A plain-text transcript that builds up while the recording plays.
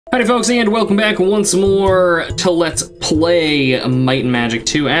Howdy folks, and welcome back once more to Let's Play Might and Magic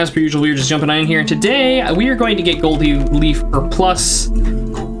 2. As per usual, we're just jumping on in here, and today we are going to get Gold Leaf for plus,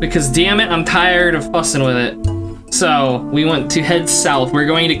 because damn it, I'm tired of fussing with it. So, we want to head south. We're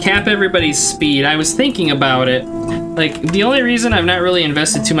going to cap everybody's speed. I was thinking about it. Like, the only reason I've not really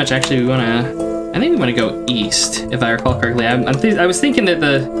invested too much, actually, I think we want to go east, if I recall correctly. I was thinking that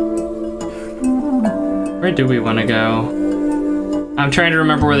where do we want to go? I'm trying to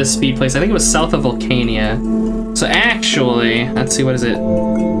remember where the speed place. I think it was south of Volcania. So actually, let's see, what is it?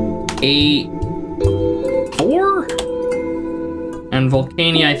 8-4? And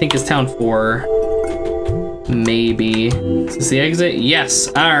Volcania, I think, is town 4. Maybe. Is this the exit? Yes.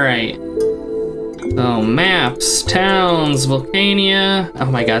 All right. So maps, towns, Volcania. Oh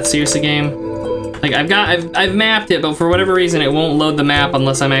my God! Seriously, game. Like I've mapped it, but for whatever reason, it won't load the map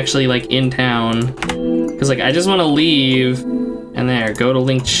unless I'm actually like in town. Cause like I just want to leave. And there, go to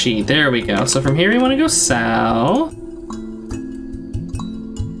linked sheet. There we go. So from here, we want to go south.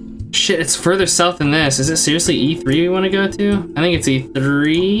 Shit, it's further south than this. Is it seriously E3 we want to go to? I think it's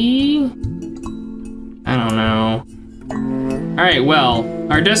E3. I don't know. All right, well,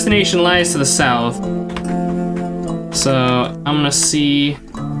 our destination lies to the south. So I'm gonna see,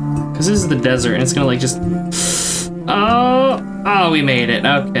 because this is the desert, and it's gonna like just. Oh, we made it.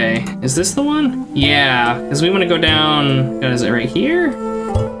 Okay. Is this the one? Yeah, because we want to go down. What is it, right here?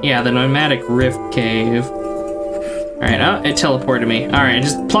 Yeah, the Nomadic Rift Cave. All right, oh, it teleported me. All right,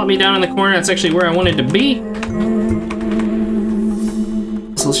 just plop me down in the corner. That's actually where I wanted to be.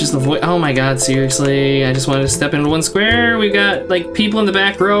 So let's just avoid. Oh my God, seriously. I just wanted to step into one square. We got, like, people in the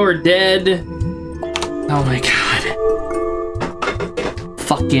back row are dead. Oh my God.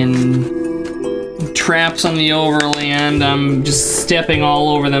 Fucking traps on the overland. I'm just stepping all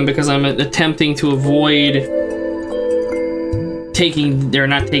over them because I'm attempting to avoid not taking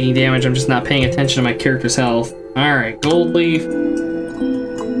damage. I'm just not paying attention to my character's health. All right, Gold Leaf.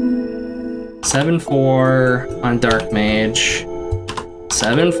 7-4 on Dark Mage.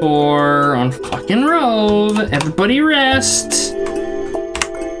 7-4 on fucking Rove. Everybody rest.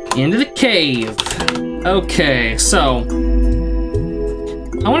 Into the cave. Okay, so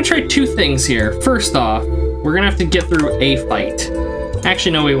I want to try two things here. First off, we're gonna have to get through a fight.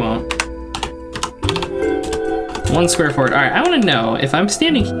 Actually, no, we won't. One square forward. All right, I want to know if I'm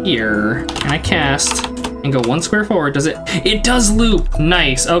standing here and I cast and go one square forward, does it? It does loop.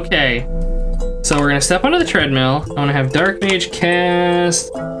 Nice. Okay. So we're gonna step onto the treadmill. I want to have Dark Mage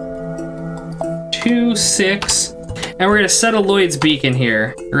cast 2-6, and we're gonna set a Lloyd's Beacon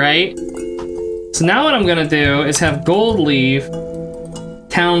here, right? So now what I'm gonna do is have Gold Leaf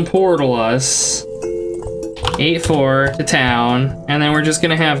town portal us 8-4 to town, and then we're just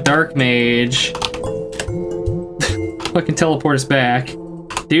gonna have Dark Mage fucking teleport us back,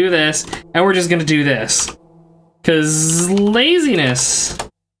 do this, and we're just gonna do this cause laziness.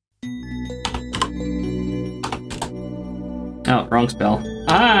 Oh, wrong spell.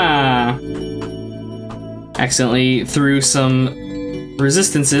 Accidentally threw some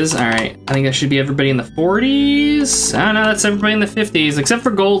resistances. All right, I think that should be everybody in the 40s. Oh no, that's everybody in the 50s except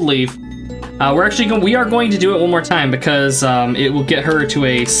for Gold Leaf. We are going to do it one more time because it will get her to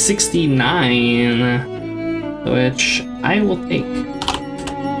a 69, which I will take.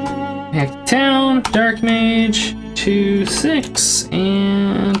 Back to town, Dark Mage 2-6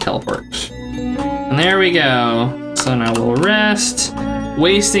 and teleport. And there we go. So now we'll rest,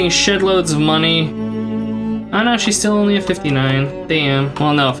 wasting shed loads of money. Oh no, she's still only a 59. Damn.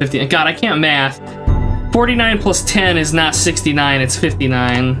 Well, no, 50. God, I can't math. 49 plus 10 is not 69, it's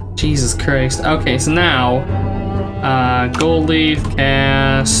 59. Jesus Christ. Okay, so now, Gold Leaf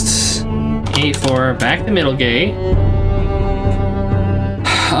cast 8-4, back to Middle Gate.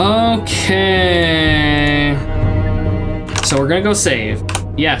 Okay. So we're gonna go save.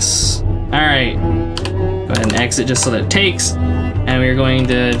 Yes. All right. Go ahead and exit just so that it takes. And we're going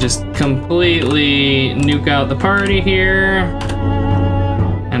to just completely nuke out the party here.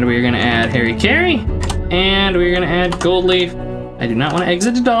 And we're gonna add Harry Carey. And we're gonna add Gold Leaf. I do not want to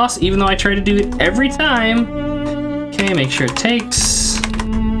exit to DOS, even though I try to do it every time. Okay, make sure it takes.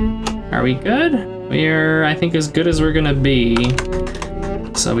 Are we good? We are, I think, as good as we're gonna be.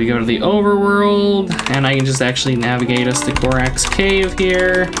 So we go to the overworld, and I can just actually navigate us to Corak's cave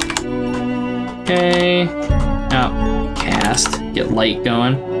here. Okay. Oh, cast. Get light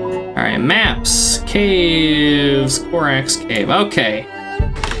going. All right, maps, caves, Corak's cave. Okay.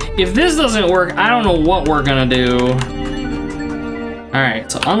 If this doesn't work, I don't know what we're gonna do. All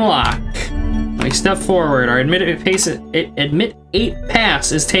right, so unlock. When we step forward, our admit 8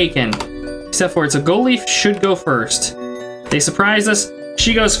 pass is taken. Step forward, so Gold Leaf should go first. They surprise us.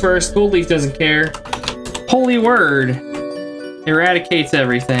 She goes first. Gold leaf doesn't care. Holy word. Eradicates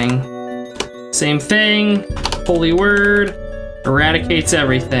everything. Same thing. Holy word. Eradicates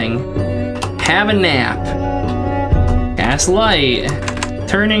everything. Have a nap. Cast light.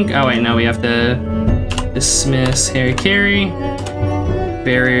 Turning. Oh wait, no, we have to dismiss Harry Carry.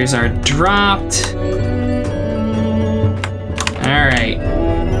 Barriers are dropped. Alright.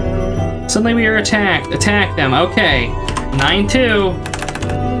 Suddenly we are attacked. Attack them. Okay. 9-2.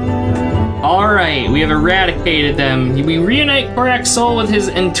 Alright, we have eradicated them. We reunite Corak's soul with his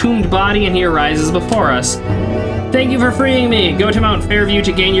entombed body and he arises before us. Thank you for freeing me. Go to Mount Fairview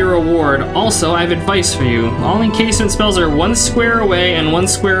to gain your reward. Also, I have advice for you. All encasement spells are 1 square away and 1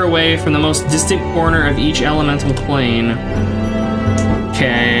 square away from the most distant corner of each elemental plane.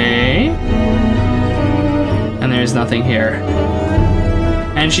 Okay. And there's nothing here.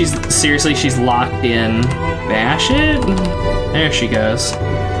 And she's, seriously, she's locked in. Bash it? There she goes.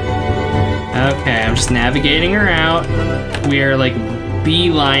 Okay, I'm just navigating her out. We are like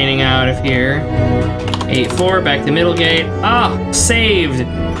beelining out of here. 8-4, back to middle gate. Ah, saved!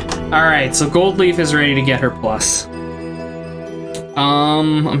 Alright, so Gold Leaf is ready to get her plus.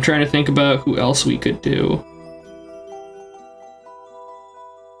 I'm trying to think about who else we could do.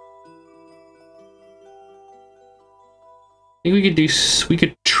 I think we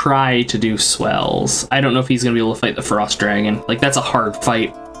could try to do Swells. I don't know if he's gonna be able to fight the Frost Dragon. Like, that's a hard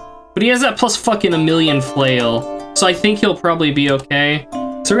fight. But he has that plus fucking 1,000,000 flail, so I think he'll probably be okay.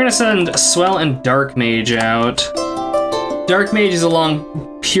 So we're gonna send Swell and Dark Mage out. Dark Mage is along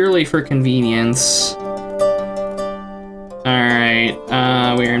purely for convenience. Alright,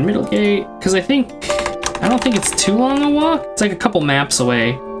 we're in Middlegate, because I don't think it's too long a walk. It's like a couple maps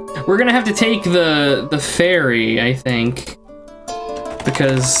away. We're gonna have to take the ferry, I think.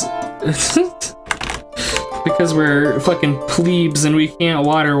 Because... because we're fucking plebes and we can't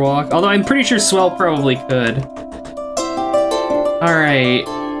water walk. Although I'm pretty sure Swell probably could. Alright.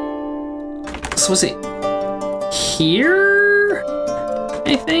 So was it here?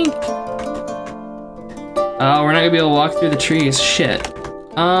 I think? Oh, we're not gonna be able to walk through the trees. Shit.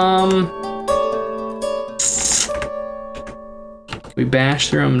 Can we bash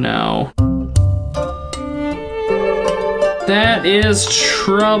through them? No. That is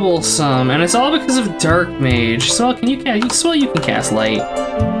troublesome, and it's all because of Dark Mage. Swell, can you cast? Swell, you can cast Light.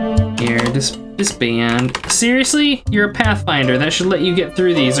 Here, disband. Seriously, you're a Pathfinder. That should let you get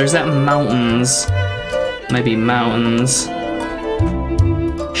through these. There's that mountains. Might be mountains.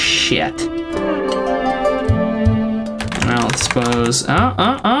 Shit. Well, I suppose.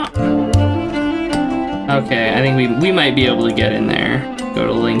 Okay, I think we might be able to get in there. Go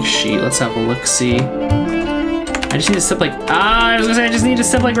to link sheet. Let's have a look-see. I just need to step like, I was gonna say I just need to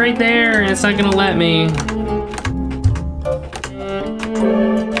step like right there and it's not gonna let me.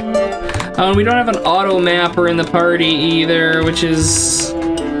 Oh, and we don't have an auto mapper in the party either, which is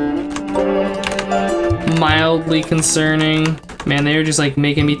mildly concerning. Man, they're just like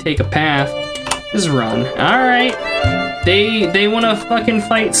making me take a path. Just run. Alright. They wanna fucking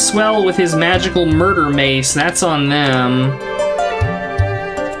fight Swell with his magical murder mace. That's on them.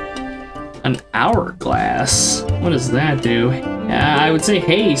 An hourglass. What does that do? I would say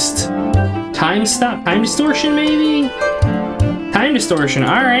haste. Time stop, time distortion maybe? Time distortion,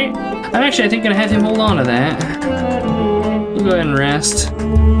 all right. I'm actually, I think, gonna have him hold on to that. We'll go ahead and rest.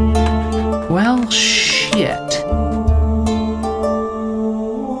 Well, shit.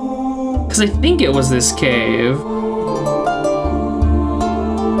 Because I think it was this cave.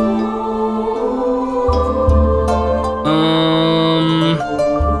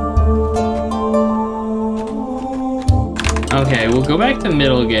 Okay, we'll go back to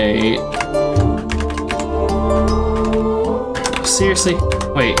Middlegate. Seriously?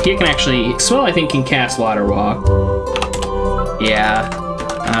 Wait, he can actually... Swell, I think, can cast Water Walk. Yeah.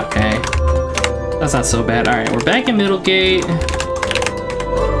 Okay. That's not so bad. Alright, we're back in Middlegate.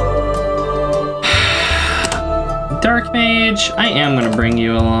 Dark Mage, I am gonna bring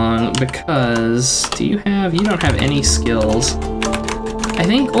you along because... You don't have any skills. I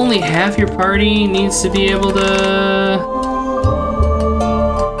think only half your party needs to be able to...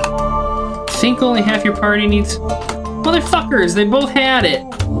 I think only half your party needs... Motherfuckers, they both had it!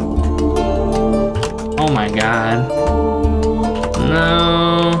 Oh my god.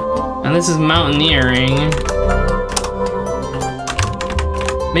 No. And this is mountaineering.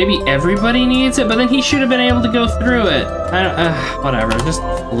 Maybe everybody needs it, but then he should have been able to go through it. I don't, whatever, just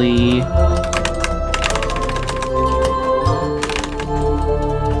flee.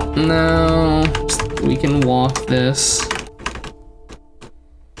 No, we can walk this.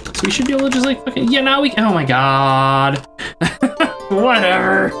 So we should be able to just like fucking, yeah, now we can, oh my god.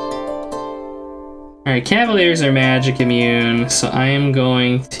 Whatever. Alright, Cavaliers are magic immune, so I am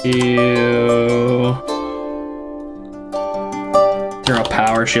going to throw a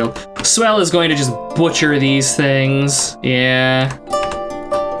power shield. Swell is going to just butcher these things. Yeah.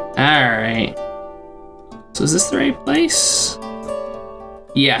 Alright. So is this the right place?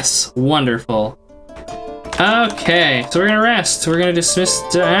 Yes. Wonderful. Okay, so we're gonna rest. We're gonna dismiss...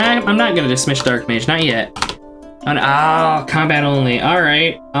 I'm not gonna dismiss Dark Mage, not yet. Oh, combat only.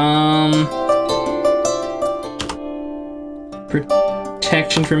 Alright.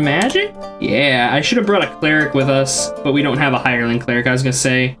 Protection from magic? Yeah, I should have brought a cleric with us, but we don't have a hireling cleric. I was gonna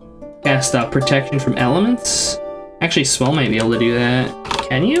say, cast protection from elements. Actually, Swell might be able to do that.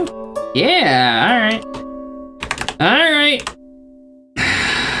 Can you? Yeah, alright. Alright.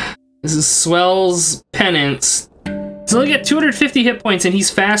 This is Swell's penance. So he'll get 250 hit points and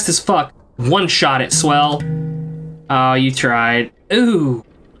he's fast as fuck. One shot at Swell. Oh, you tried. Ooh.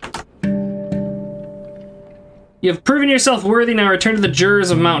 You have proven yourself worthy, now return to the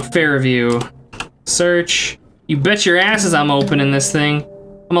jurors of Mount Fairview. Search. You bet your asses I'm opening this thing.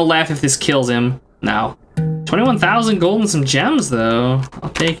 I'm gonna laugh if this kills him. No. 21,000 gold and some gems, though. I'll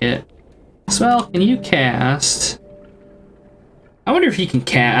take it. Swell, can you cast? I wonder if he can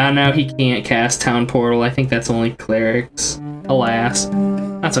cast. No, he can't cast Town Portal. I think that's only clerics. Alas.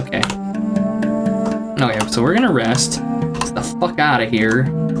 That's okay. Okay, so we're gonna rest. Get the fuck out of here.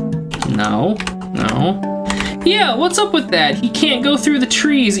 No. No. Yeah, what's up with that? He can't go through the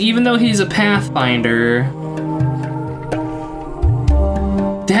trees even though he's a pathfinder.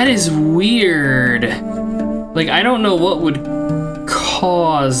 That is weird. Like, I don't know what would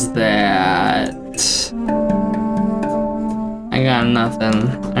cause that. I got nothing.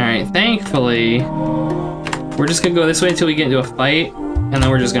 Alright, thankfully, we're just gonna go this way until we get into a fight, and then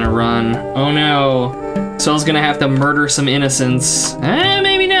we're just gonna run. Oh no. Swell's gonna have to murder some innocents.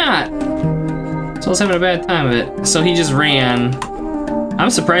 Maybe not. Swell's having a bad time of it. So he just ran. I'm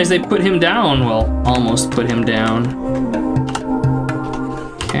surprised they put him down. Well, almost put him down.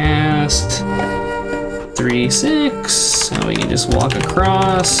 Cast 3/6. Now we can just walk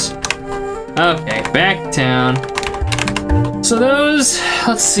across. Okay, back to town. So those,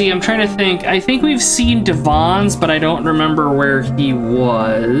 let's see, I'm trying to think. I think we've seen Devon's, but I don't remember where he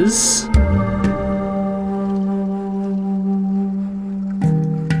was.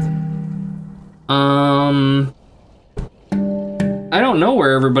 I don't know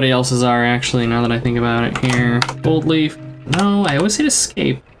where everybody else's are, actually, now that I think about it here. Gold Leaf. No, I always hit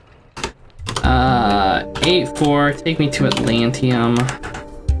escape. 8-4, take me to Atlantium.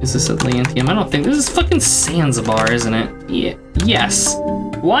 Is this Atlantium? I don't think, this is fucking Zanzibar, isn't it? Yeah. Yes.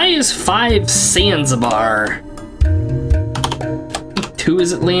 Why is 5 Zanzibar? 2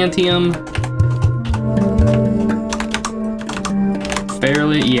 is Atlantium.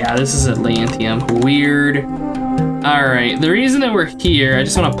 Fairly, yeah, this is Atlantium. Weird. Alright, the reason that we're here, I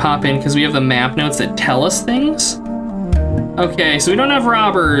just want to pop in because we have the map notes that tell us things. Okay, so we don't have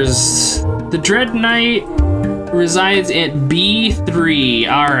robbers. The Dread Knight resides at B3.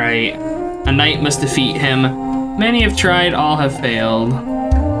 Alright. A knight must defeat him. Many have tried, all have failed.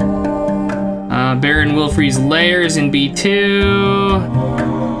 Baron Wilfrey's lair is in B2.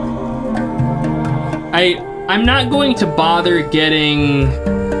 I'm not going to bother getting...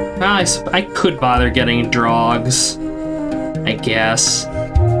 Well, I could bother getting Drogs, I guess.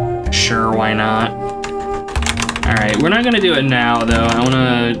 Sure, why not? Alright, we're not gonna do it now, though. I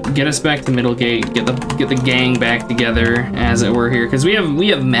wanna get us back to Middlegate, get the gang back together, as it were, here, because we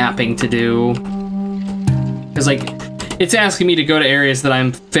have mapping to do. Because, like, it's asking me to go to areas that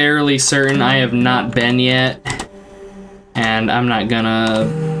I'm fairly certain I have not been yet. And I'm not gonna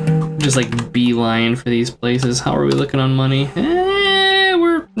just, like, beeline for these places. How are we looking on money?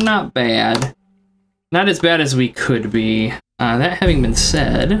 We're not bad. Not as bad as we could be. That having been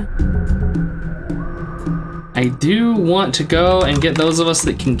said, I do want to go and get those of us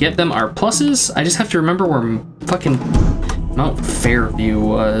that can get them our pluses. I just have to remember where fucking Mount Fairview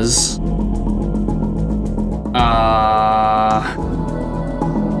was.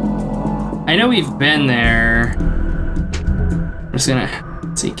 I know we've been there. I'm just gonna,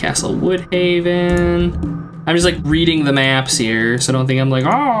 let's see, Castle Woodhaven. I'm just like reading the maps here, so don't think I'm like,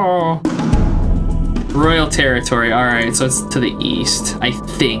 oh. Royal Territory, all right, so it's to the east. I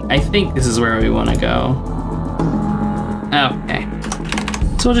think this is where we want to go. Okay.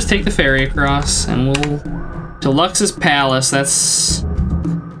 So we'll just take the ferry across and we'll to Lux's Palace. That's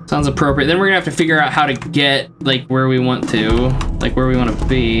sounds appropriate. Then we're gonna have to figure out how to get like where we want to, like where we want to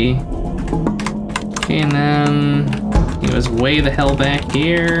be. Okay, and then it was way the hell back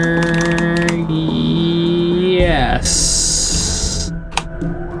here. Yes.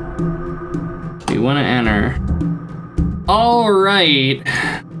 We want to enter. All right.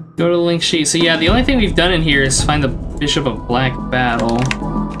 Go to the link sheet. So yeah, the only thing we've done in here is find the Bishop of Black Battle.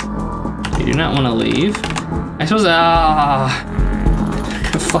 You do not want to leave. I suppose,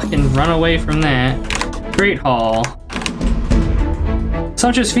 fucking run away from that. Great Hall.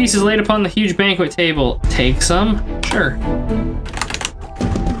 Sumptuous feast is laid upon the huge banquet table. Take some? Sure.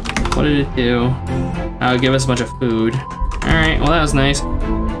 What did it do? Oh, give us a bunch of food. Alright, well that was nice.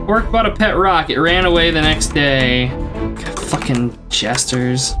 Corak bought a pet rock. It ran away the next day. God, fucking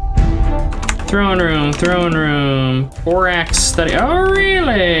jesters. Throne room, throne room. Corak's study. Oh,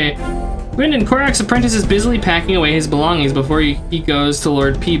 really? Gwendon, Corak's apprentice is busily packing away his belongings before he goes to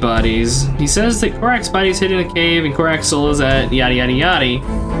Lord Peabody's. He says that Corak's body is hidden in a cave and Corak's soul is at yada yada yada.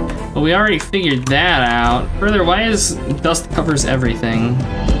 Well, we already figured that out. Further, why is dust covers everything?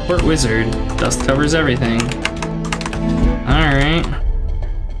 Court wizard, dust covers everything. Alright.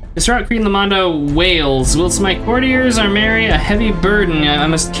 Disrupt Queen Lamonda wails. Whilst my courtiers are merry, a heavy burden I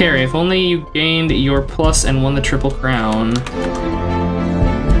must carry. If only you gained your plus and won the triple crown.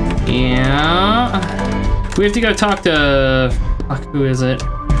 Yeah. We have to go talk to... Fuck, who is it?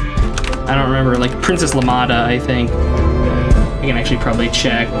 I don't remember. Like, Princess Lamonda, I think. I can actually probably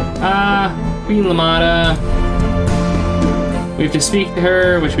check. Queen Lamonda. We have to speak to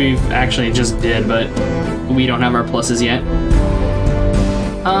her, which we've actually just did, but we don't have our pluses yet.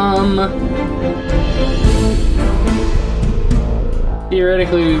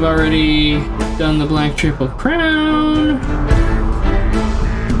 Theoretically, we've already done the Black Triple Crown.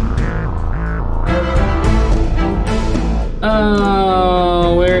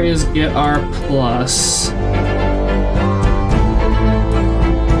 Where is get our plus?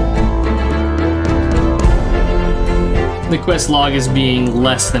 The quest log is being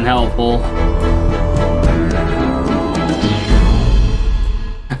less than helpful.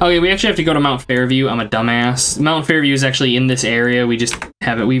 Okay, we actually have to go to Mount Fairview. I'm a dumbass. Mount Fairview is actually in this area. We just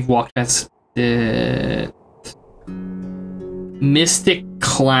have it. We've walked past it. Mystic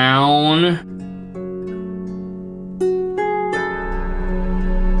Clown.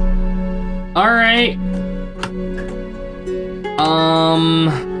 All right.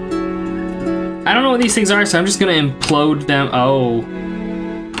 I don't know what these things are, so I'm just gonna implode them. Oh.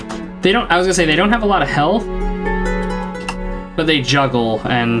 They don't, I was gonna say, they don't have a lot of health, but they juggle,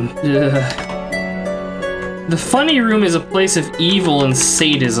 and the funny room is a place of evil and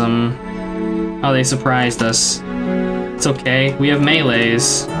sadism. Oh, they surprised us. It's okay, we have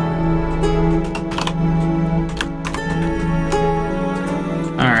melees.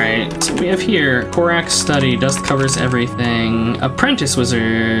 Alright, so we have here, Corak's study, dust covers everything. Apprentice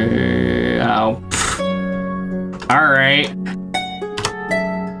wizard, oh. Alright.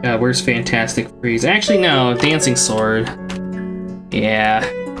 Where's Fantastic Freeze? Actually, no, Dancing Sword. Yeah.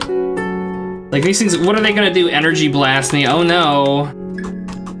 Like, these things, what are they gonna do? Energy blast me? Oh no.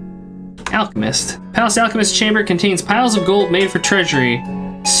 Alchemist. Palace Alchemist Chamber contains piles of gold made for treasury.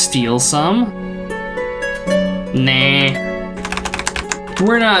 Steal some? Nah.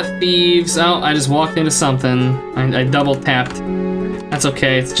 We're not thieves. Oh, I just walked into something. I double tapped. That's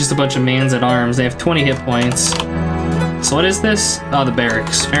okay, it's just a bunch of mans at arms. They have 20 hit points. So what is this? Oh, the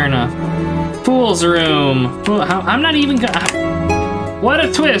barracks. Fair enough. Fool's room. I'm not even gonna... What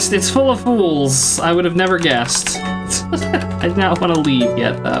a twist! It's full of fools. I would have never guessed. I do not want to leave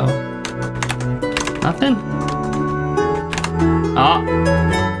yet, though. Nothing?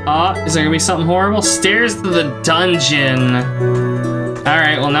 Is there gonna be something horrible? Stairs to the dungeon.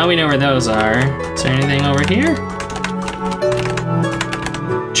 Alright, well now we know where those are. Is there anything over here?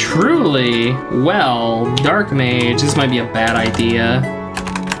 Truly? Well, Dark Mage. This might be a bad idea.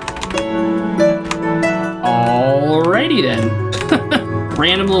 Alrighty then.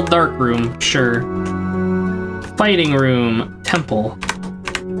 Random little dark room, sure. Fighting room, temple.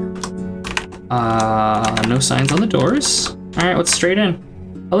 No signs on the doors. Alright, what's straight in?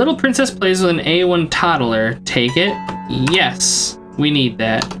 A little princess plays with an A1 toddler. Take it? Yes, we need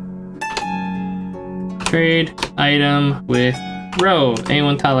that. Trade item with robe,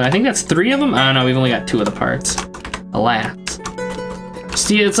 A1 toddler. I think that's 3 of them? Oh no, we've only got 2 of the parts. Alas.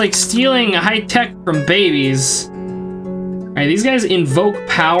 It's like stealing high tech from babies. Alright, these guys invoke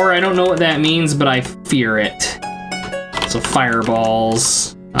power. I don't know what that means, but I fear it. So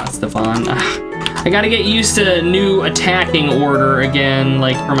fireballs. That's the fun. I gotta get used to new attacking order again,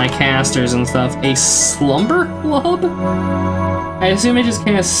 like for my casters and stuff. A slumber club? I assume it just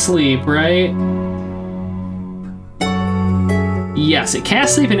casts sleep, right? Yes, it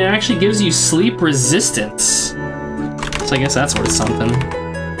casts sleep and it actually gives you sleep resistance. So I guess that's worth something.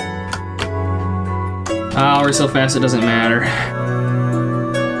 Oh, we're so fast it doesn't matter.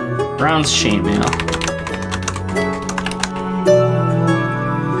 Bronze chainmail.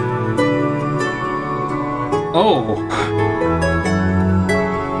 Oh.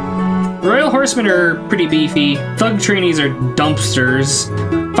 Royal Horsemen are pretty beefy. Thug trainees are dumpsters.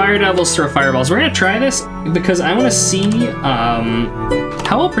 Fire Devils throw fireballs. We're gonna try this because I want to see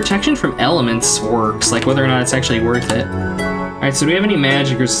how well protection from elements works, like whether or not it's actually worth it. Alright, so do we have any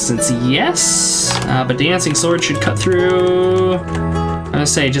magic resistance? Yes, but Dancing Sword should cut through, I'm gonna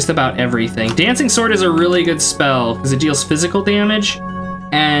say, just about everything. Dancing Sword is a really good spell because it deals physical damage,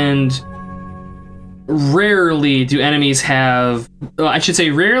 and rarely do enemies have, well, I should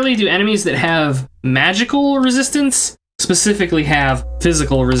say rarely do enemies that have magical resistance specifically have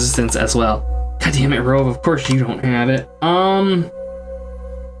physical resistance as well. God damn it, Rove, of course you don't have it.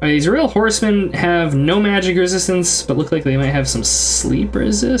 These Royal Horsemen have no magic resistance, but look like they might have some sleep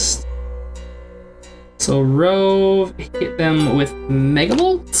resist. So Rove, hit them with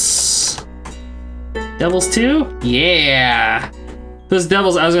Megabolts. Devils too? Yeah! Those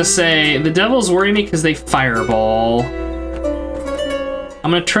devils, I was gonna say, the devils worry me because they fireball. I'm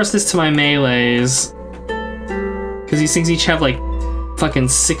gonna trust this to my melees. Because these things each have like fucking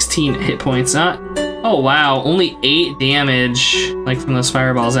 16 hit points. Oh wow, only 8 damage like from those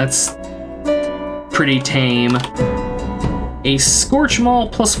fireballs. That's pretty tame. A Scorch Maul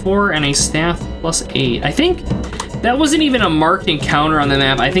 +4 and a Staff +8. I think that wasn't even a marked encounter on the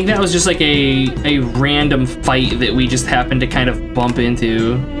map. I think that was just like a random fight that we just happened to kind of bump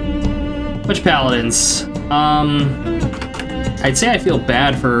into. Which Paladins? I'd say I feel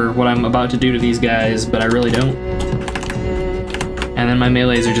bad for what I'm about to do to these guys, but I really don't. And then my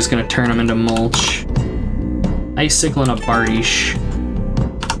melees are just gonna turn them into mulch. Icicle and a Bardiche.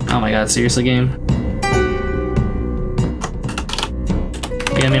 Oh my god, seriously, game?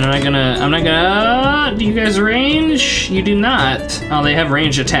 Yeah, I mean, I'm not gonna, do you guys range? You do not. Oh, they have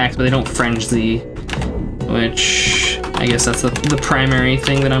ranged attacks, but they don't frenzy, which I guess that's the primary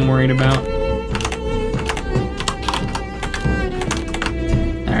thing that I'm worried about.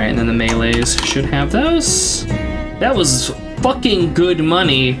 Alright, and then the melees should have those. That was fucking good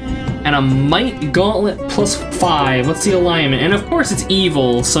money. And a Might Gauntlet +5. What's the alignment? And of course it's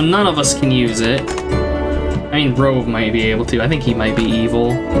evil, so none of us can use it. I mean, Rove might be able to. I think he might be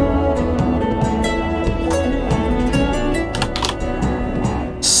evil.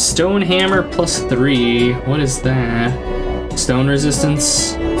 Stone Hammer +3. What is that? Stone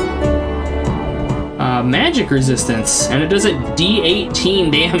resistance. Magic resistance. And it does a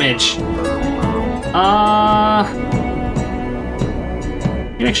D18 damage.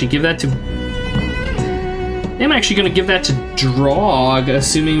 I'm actually give that to... I'm actually gonna give that to Drog,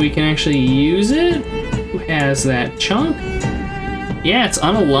 assuming we can actually use it. Who has that chunk? Yeah, it's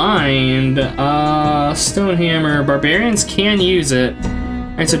unaligned. Stonehammer. Barbarians can use it.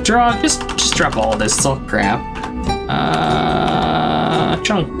 Alright, so Drog, just drop all of this. It's all crap.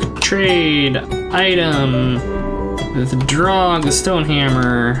 Chunk. Trade. Item. With Drog, the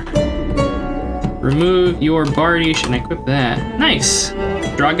Stonehammer. Remove your Bardiche and equip that. Nice!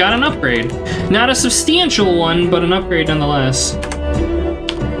 Drog got an upgrade. Not a substantial one, but an upgrade nonetheless.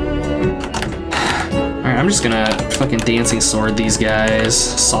 Alright, I'm just gonna fucking Dancing Sword these guys.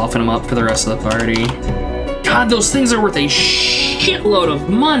 Soften them up for the rest of the party. God, those things are worth a shitload of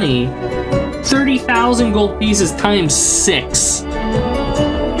money! 30,000 gold pieces times 6.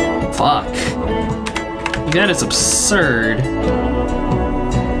 Fuck. That is absurd.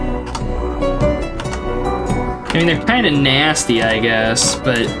 I mean, they're kind of nasty, I guess,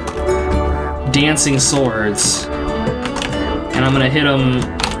 but Dancing Swords. And I'm gonna hit them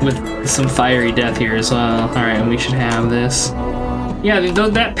with some Fiery Death here as well. Alright, we should have this. Yeah,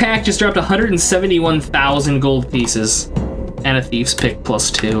 that pack just dropped 171,000 gold pieces. And a Thief's Pick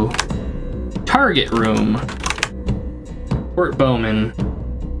 +2. Target Room. Port Bowman.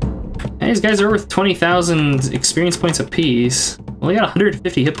 And these guys are worth 20,000 experience points apiece. Well, they got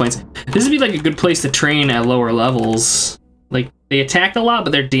 150 hit points. This would be like a good place to train at lower levels. Like, they attack a lot,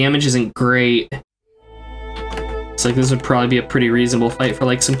 but their damage isn't great. It's like this would probably be a pretty reasonable fight for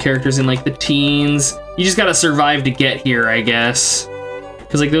like some characters in like the teens. You just gotta survive to get here, I guess.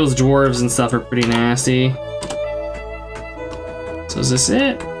 Because like those dwarves and stuff are pretty nasty. So is this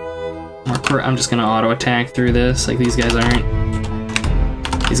it? I'm just gonna auto attack through this. Like these guys aren't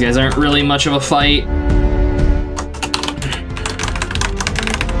really much of a fight.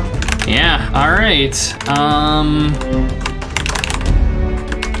 Yeah, alright.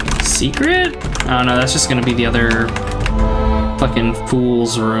 Secret? Oh no, that's just gonna be the other fucking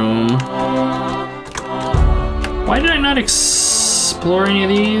fool's room. Why did I not explore any of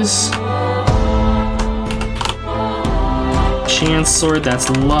these? chance sword, that's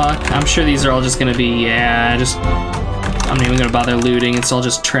luck. I'm sure these are all just gonna be, yeah, just... I'm not even gonna bother looting, it's all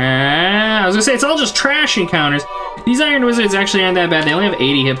just trash. I was gonna say, it's all just trash encounters. These Iron Wizards actually aren't that bad. They only have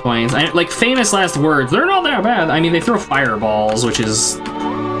 80 hit points. Like, famous last words, they're not that bad. I mean, they throw fireballs, which is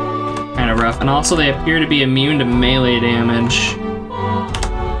kind of rough. And also, they appear to be immune to melee damage.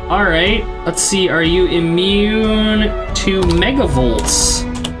 Alright, let's see. Are you immune to megavolts?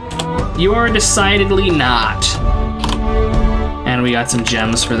 You are decidedly not. And we got some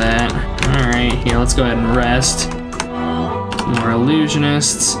gems for that. Alright, here, let's go ahead and rest. More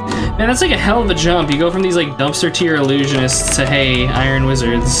illusionists. Man, that's like a hell of a jump. You go from these like dumpster tier illusionists to, hey, Iron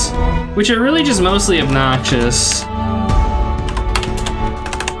Wizards, which are really just mostly obnoxious.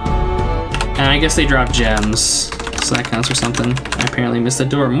 And I guess they drop gems, so that counts for something. I apparently missed a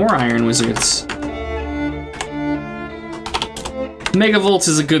door. More Iron Wizards. Megavolts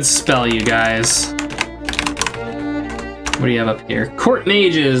is a good spell, you guys. What do you have up here? Court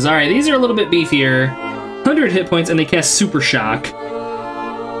Mages. All right, these are a little bit beefier. 100 hit points, and they cast Super Shock.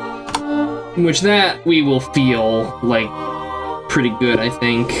 Which that we will feel like pretty good, I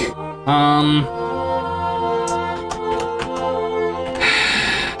think. I'm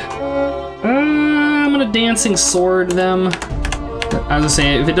gonna Dancing Sword them. I was gonna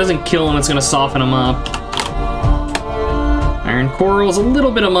say, if it doesn't kill them, it's gonna soften them up. Iron Corals, a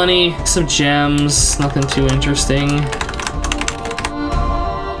little bit of money, some gems, nothing too interesting.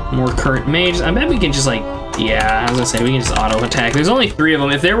 More Curt Mages. I bet we can just like, yeah, I was gonna say, we can just auto attack. There's only 3 of them.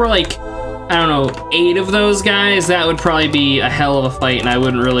 If there were like, I don't know, 8 of those guys, that would probably be a hell of a fight, and I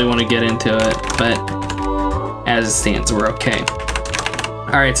wouldn't really want to get into it, but as it stands, we're okay.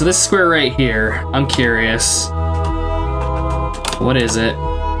 All right, so this square right here, I'm curious. What is it?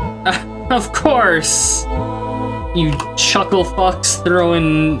 Of course! You chuckle fucks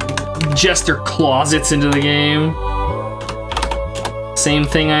throwing jester closets into the game. Same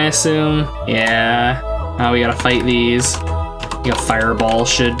thing, I assume? Yeah. Oh, we gotta fight these. You got fireball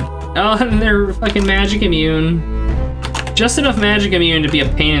should... Oh, and they're fucking magic immune. Just enough magic immune to be a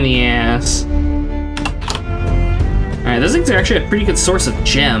pain in the ass. Alright, those things are actually a pretty good source of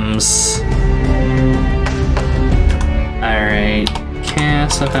gems. Alright,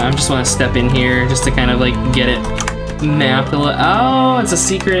 cast. Okay, I just want to step in here just to kind of like get it mapped a little. Oh, it's a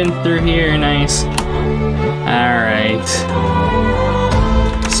secret in through here. Nice. Alright.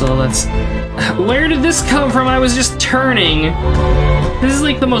 So let's... Where did this come from? I was just turning. This is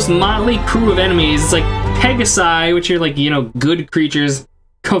like the most motley crew of enemies. It's like Pegasi, which are like, you know, good creatures,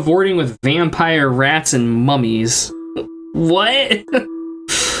 cavorting with vampire rats and mummies. What?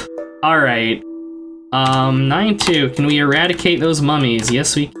 Alright. 9-2. Can we eradicate those mummies?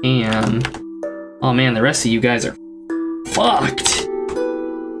 Yes, we can. Oh man, the rest of you guys are fucked.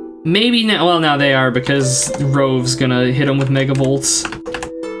 Maybe now. Well, now they are because Rove's gonna hit them with megavolts.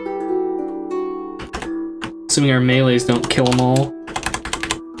 Assuming our melees don't kill them all.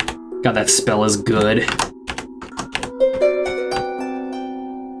 God, that spell is good.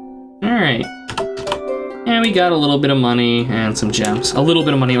 Alright. And we got a little bit of money and some gems. A little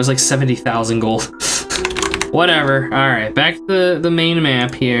bit of money, it was like 70,000 gold. Whatever. Alright, back to the main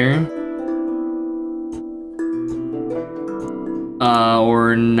map here.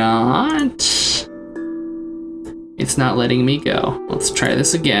 Or not. It's not letting me go. Let's try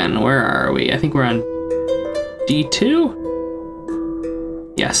this again. Where are we? I think we're on D2?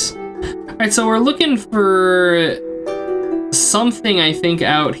 Yes. Alright, so we're looking for something, I think,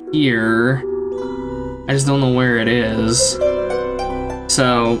 out here. I just don't know where it is.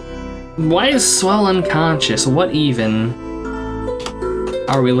 So, why is Swell unconscious? What even?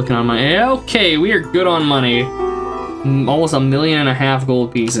 How are we looking on money? Okay, we are good on money. Almost 1.5 million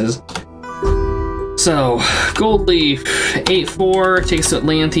gold pieces. So, gold leaf, 8-4, takes to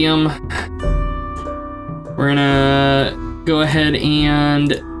Atlantium. We're gonna go ahead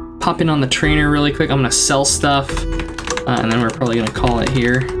and pop in on the trainer really quick. I'm gonna sell stuff, and then we're probably gonna call it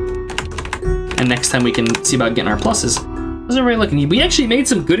here. And next time we can see about getting our pluses. How's everybody looking? We actually made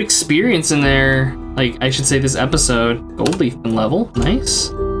some good experience in there. Like, I should say this episode. Gold leaf and level,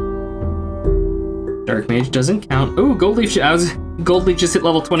 nice. Dark Mage doesn't count. Ooh, Gold Leaf, Gold Leaf just hit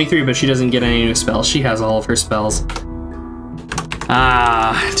level 23, but she doesn't get any new spells. She has all of her spells.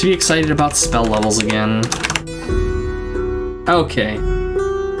 Ah, to be excited about spell levels again. Okay.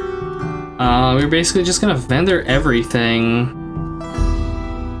 We're basically just gonna vendor everything.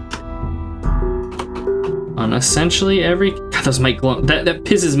 On essentially every... God, those might glow... That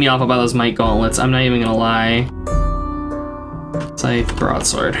pisses me off about those might gauntlets. I'm not even gonna lie. Scythe,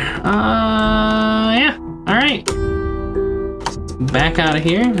 broadsword. Yeah. Alright. Back out of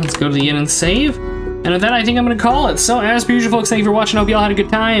here. Let's go to the inn and save. And with that, I think I'm going to call it. So, as per usual, folks, thank you for watching. I hope you all had a good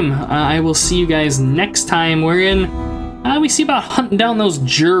time. I will see you guys next time. We see about hunting down those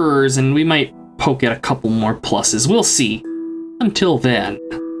jurors, and we might poke at a couple more pluses. We'll see. Until then.